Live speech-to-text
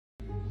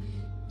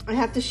I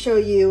have to show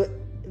you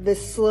the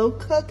slow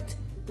cooked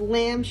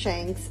lamb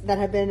shanks that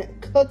have been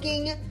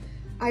cooking,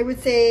 I would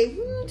say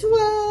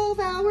 12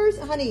 hours.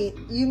 Honey,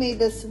 you made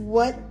this.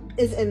 What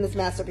is in this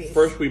masterpiece?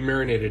 First, we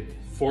marinated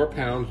 4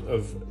 pounds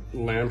of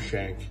lamb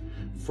shank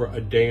for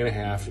a day and a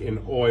half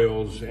in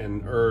oils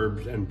and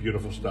herbs and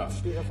beautiful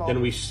stuff. Beautiful.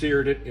 Then we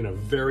seared it in a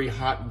very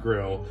hot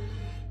grill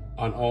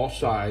on all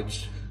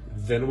sides.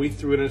 Then we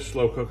threw it in a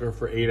slow cooker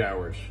for 8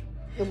 hours.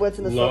 And what's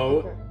in the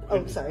slow cooker?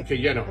 Oh, sorry. Okay,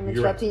 yeah, no. I'm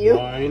interrupting you.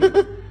 Wine,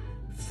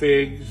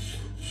 figs,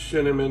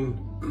 cinnamon,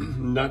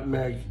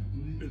 nutmeg,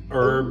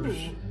 herbs.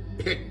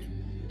 Pick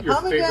your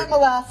Pomegranate favorite.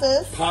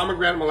 molasses.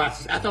 Pomegranate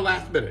molasses at the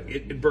last minute.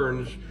 It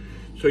burns,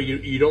 so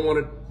you don't want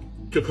it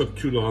to cook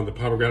too long. The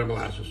pomegranate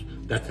molasses.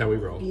 That's how we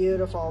roll.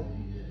 Beautiful.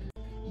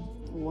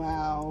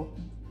 Wow.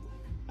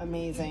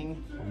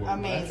 Amazing.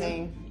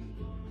 Amazing.